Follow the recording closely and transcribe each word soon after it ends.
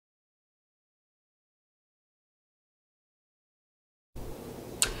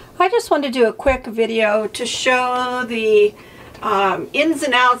I just wanted to do a quick video to show the ins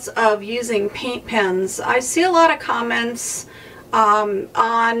and outs of using paint pens. I see a lot of comments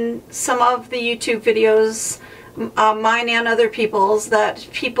on some of the YouTube videos, mine and other people's, that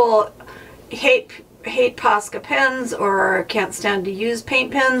people hate Posca pens or can't stand to use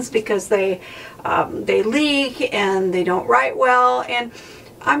paint pens because they leak and they don't write well. And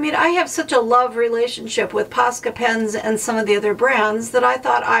I mean, I have such a love relationship with Posca pens and some of the other brands that I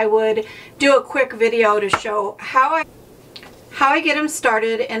thought I would do a quick video to show how I get them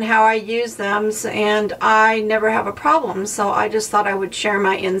started and how I use them, and I never have a problem, so I just thought I would share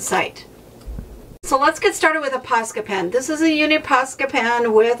my insight. So let's get started with a Posca pen. This is a Uni-posca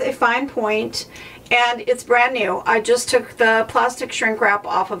pen with a fine point, and it's brand new. I just took the plastic shrink wrap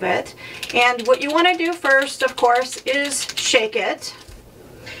off of it, and what you want to do first, of course, is shake it.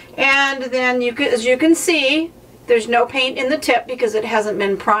 And then as you can see, there's no paint in the tip because it hasn't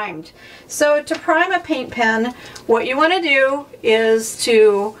been primed. So to prime a paint pen, what you want to do is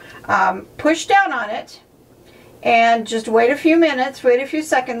to push down on it and just wait a few minutes, wait a few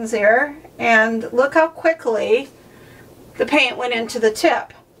seconds there, and look how quickly the paint went into the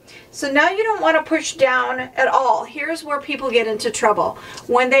tip. So now you don't want to push down at all. Here's where people get into trouble.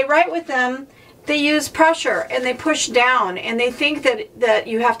 When they write with them, they use pressure and they push down and they think that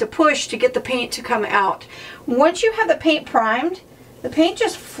you have to push to get the paint to come out. Once you have the paint primed, the paint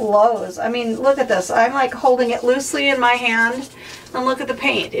just flows. I mean, look at this. I'm like holding it loosely in my hand, and look at the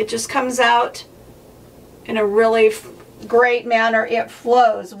paint. It just comes out in a really great manner. It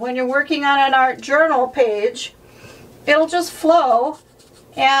flows. When you're working on an art journal page, it'll just flow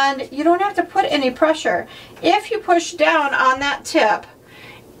and you don't have to put any pressure. If you push down on that tip,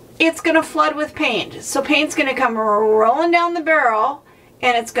 it's going to flood with paint. So paint's going to come rolling down the barrel,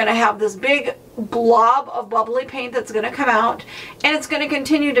 and it's going to have this big blob of bubbly paint that's going to come out, and it's going to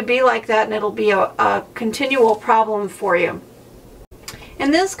continue to be like that, and it'll be a continual problem for you.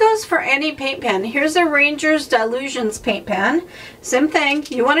 And this goes for any paint pen. Here's a Ranger's Dilutions paint pen. Same thing.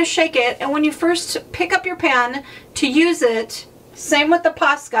 You want to shake it, and when you first pick up your pen to use it, same with the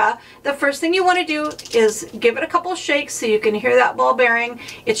Posca, the first thing you want to do is give it a couple shakes so you can hear that ball bearing.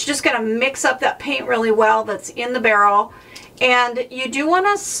 It's just going to mix up that paint really well that's in the barrel. And you do want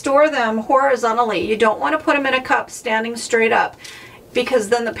to store them horizontally. You don't want to put them in a cup standing straight up, because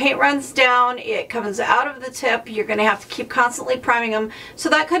then the paint runs down, it comes out of the tip, you're going to have to keep constantly priming them. So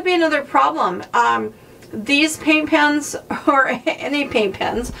that could be another problem. These paint pens, or any paint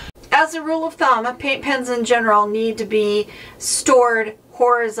pens, as a rule of thumb, paint pens in general need to be stored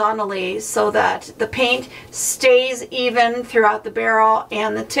horizontally so that the paint stays even throughout the barrel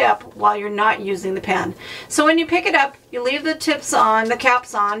and the tip while you're not using the pen. So when you pick it up, you leave the tips on, the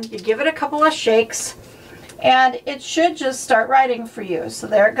caps on, you give it a couple of shakes, and it should just start writing for you. So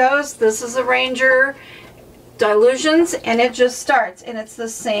there it goes. This is a Ranger Dilutions, and it just starts, and it's the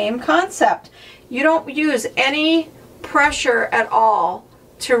same concept. You don't use any pressure at all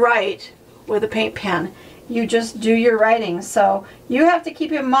to write with a paint pen. You just do your writing. So you have to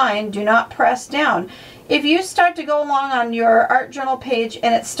keep in mind, do not press down. If you start to go along on your art journal page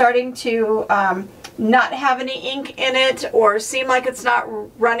and it's starting to not have any ink in it or seem like it's not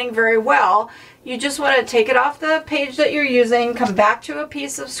running very well, you just want to take it off the page that you're using, come back to a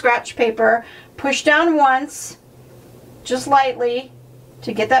piece of scratch paper, push down once, just lightly,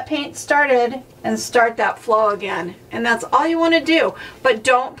 to get that paint started and start that flow again. And that's all you want to do. But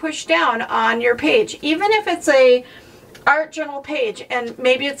don't push down on your page. Even if it's a art journal page and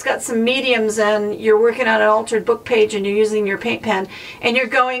maybe it's got some mediums and you're working on an altered book page and you're using your paint pen and you're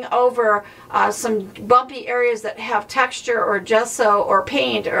going over some bumpy areas that have texture or gesso or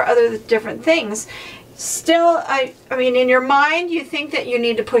paint or other different things, still, I mean, in your mind you think that you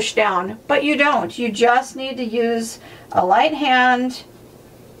need to push down, but you don't. You just need to use a light hand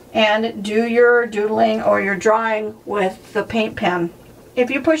and do your doodling or your drawing with the paint pen. If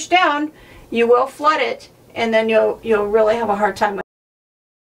you push down, you will flood it, and then you'll really have a hard time with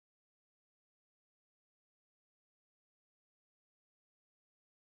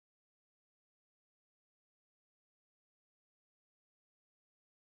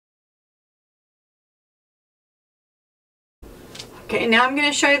it. Okay, now I'm going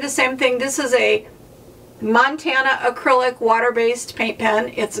to show you the same thing. This is a Montana acrylic water-based paint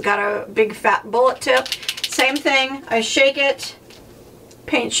pen. It's got a big fat bullet tip. Same thing. I shake it.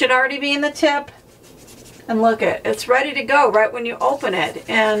 Paint should already be in the tip. And look it's ready to go right when you open it.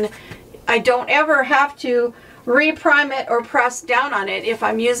 And I don't ever have to reprime it or press down on it. If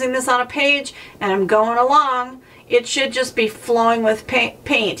I'm using this on a page and I'm going along, it should just be flowing with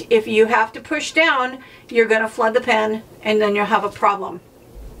paint. If you have to push down, you're going to flood the pen and then you'll have a problem.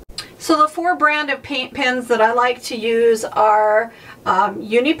 So the 4 brand of paint pens that I like to use are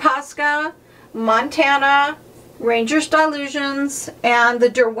Uni-posca, Montana, Ranger's Dilutions, and the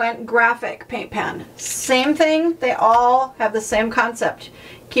Derwent Graphic paint pen. Same thing, they all have the same concept.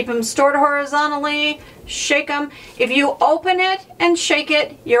 Keep them stored horizontally, shake them. If you open it and shake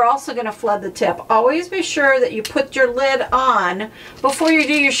it, you're also going to flood the tip. Always be sure that you put your lid on before you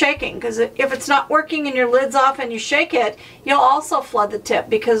do your shaking, because if it's not working and your lid's off and you shake it, you'll also flood the tip,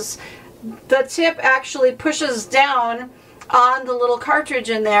 because the tip actually pushes down on the little cartridge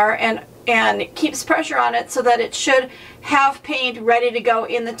in there and it keeps pressure on it so that it should have paint ready to go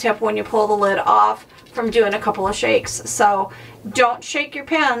in the tip when you pull the lid off from doing a couple of shakes. So don't shake your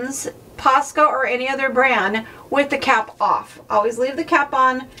pens, Posca or any other brand, with the cap off. Always leave the cap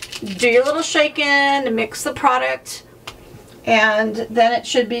on, do your little shaking, mix the product, and then it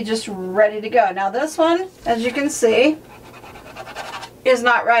should be just ready to go. Now this one, as you can see, is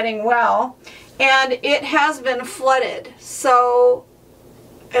not writing well, and it has been flooded. So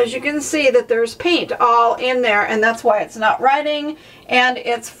as you can see that there's paint all in there, and that's why it's not writing and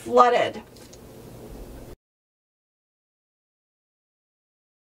it's flooded.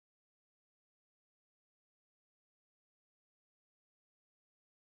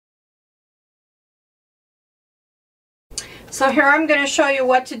 So here I'm going to show you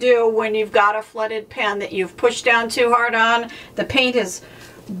what to do when you've got a flooded pen that you've pushed down too hard on. The paint is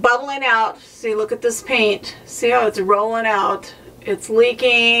bubbling out. See, look at this paint. See how it's rolling out. It's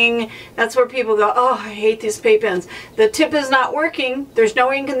leaking. That's where people go, oh, I hate these paint pens. The tip is not working. There's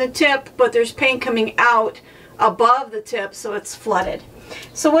no ink in the tip, but there's paint coming out above the tip, so it's flooded.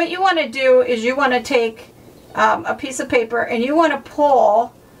 So what you want to do is you want to take a piece of paper and you want to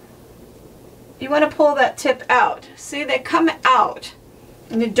pull that tip out. See, they come out.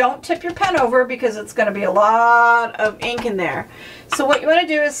 And you don't tip your pen over because it's going to be a lot of ink in there. So what you want to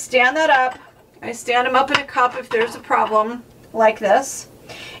do is stand that up. I stand them up in a cup if there's a problem, like this.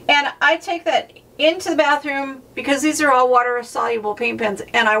 And I take that into the bathroom, because these are all water soluble paint pens,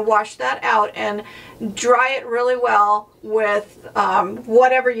 and I wash that out and dry it really well with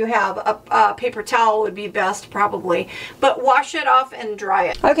whatever you have. A paper towel would be best probably, but wash it off and dry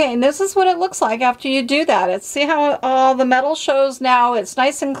it. Okay, and this is what it looks like after you do that. See how all the metal shows now? It's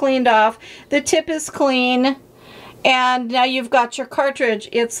nice and cleaned off. The tip is clean, and now you've got your cartridge.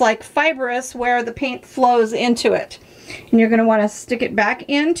 It's like fibrous where the paint flows into it. And you're going to want to stick it back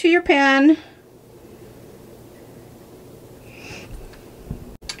into your pen.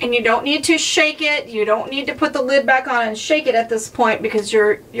 And you don't need to shake it. You don't need to put the lid back on and shake it at this point, because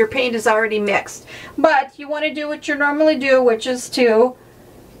your paint is already mixed. But you want to do what you normally do, which is to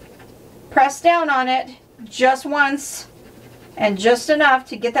press down on it just once and just enough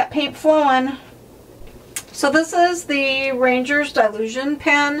to get that paint flowing. So this is the Ranger's Dilution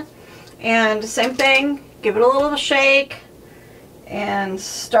pen, and same thing, give it a little shake and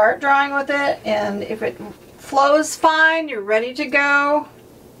start drawing with it, and if it flows fine, you're ready to go.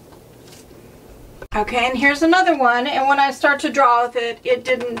 Okay, and here's another one, and when I start to draw with it, it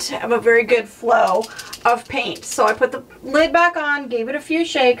didn't have a very good flow of paint. So I put the lid back on, gave it a few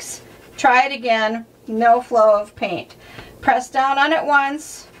shakes, try it again, no flow of paint. Press down on it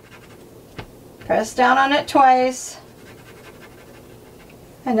once, press down on it twice,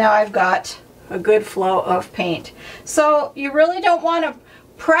 and now I've got a good flow of paint. So you really don't want to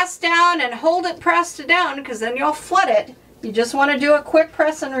press down and hold it pressed down, because then you'll flood it. You just want to do a quick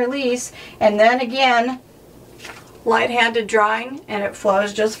press and release, and then again, light-handed drawing, and it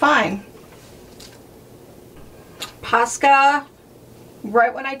flows just fine. Posca,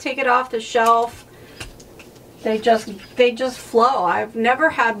 right when I take it off the shelf, they just flow. I've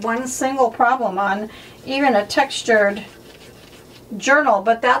never had one single problem on even a textured journal,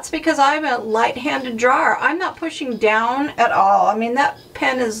 but that's because I'm a light-handed drawer. I'm not pushing down at all. I mean, that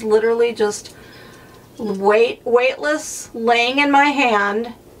pen is literally just weightless, laying in my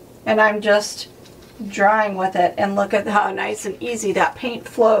hand, and I'm just drawing with it, and look at how nice and easy that paint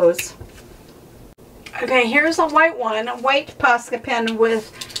flows. Okay, here's a white one, a white Posca pen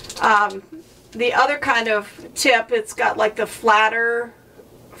with the other kind of tip. It's got like the flatter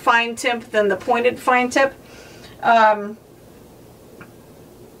fine tip than the pointed fine tip.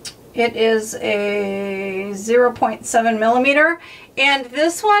 It is a 0.7 millimeter, and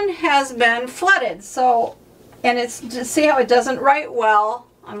this one has been flooded. So, and it's, to see how it doesn't write well.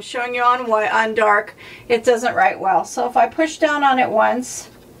 I'm showing you on white, on dark. It doesn't write well. So if I push down on it once,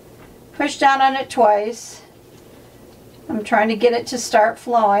 push down on it twice, I'm trying to get it to start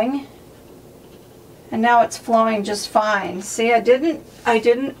flowing, and now it's flowing just fine. See, I didn't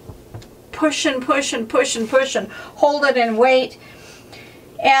push and push and push and push and hold it and wait.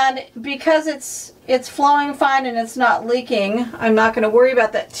 And because it's flowing fine and it's not leaking, I'm not going to worry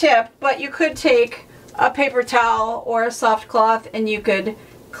about that tip, but you could take a paper towel or a soft cloth and you could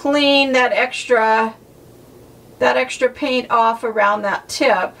clean that extra paint off around that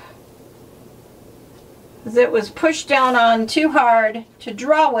tip. It was pushed down on too hard to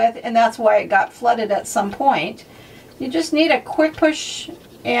draw with, and that's why it got flooded at some point. You just need a quick push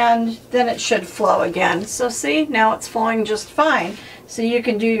and then it should flow again. So see, now it's flowing just fine. So you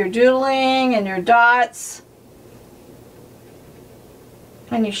can do your doodling and your dots,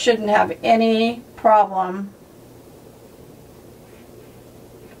 and you shouldn't have any problem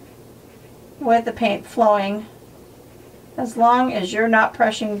with the paint flowing as long as you're not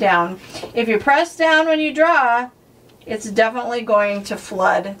pressing down. If you press down when you draw, it's definitely going to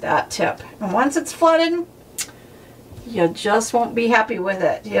flood that tip. And once it's flooded, you just won't be happy with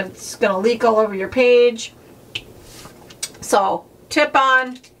it. It's going to leak all over your page. So tip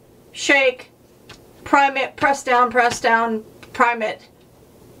on, shake, prime it, press down, prime it,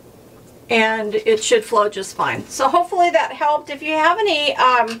 and it should flow just fine. So hopefully that helped. If you have any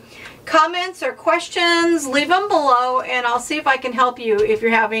comments or questions, leave them below and I'll see if I can help you if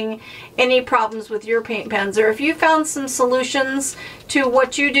you're having any problems with your paint pens, or if you found some solutions to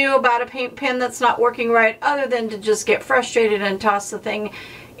what you do about a paint pen that's not working right, other than to just get frustrated and toss the thing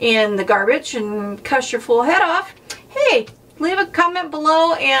in the garbage and cuss your fool head off. Hey, leave a comment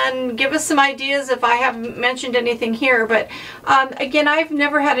below and give us some ideas if I haven't mentioned anything here. But again, I've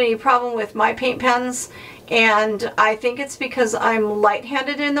never had any problem with my paint pens, and I think it's because I'm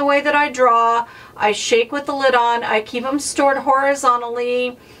light-handed in the way that I draw. I shake with the lid on. I keep them stored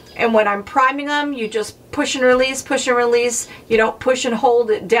horizontally, and when I'm priming them, you just push and release, push and release. You don't push and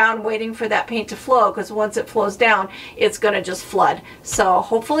hold it down waiting for that paint to flow, because once it flows down, it's going to just flood. So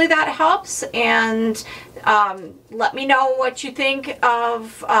hopefully that helps, and let me know what you think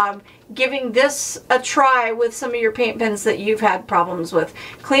of giving this a try with some of your paint pens that you've had problems with.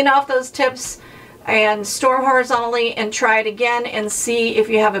 Clean off those tips and store them horizontally and try it again and see if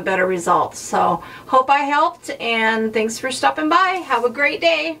you have a better result. So hope I helped, and thanks for stopping by. Have a great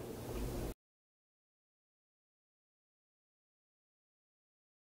day.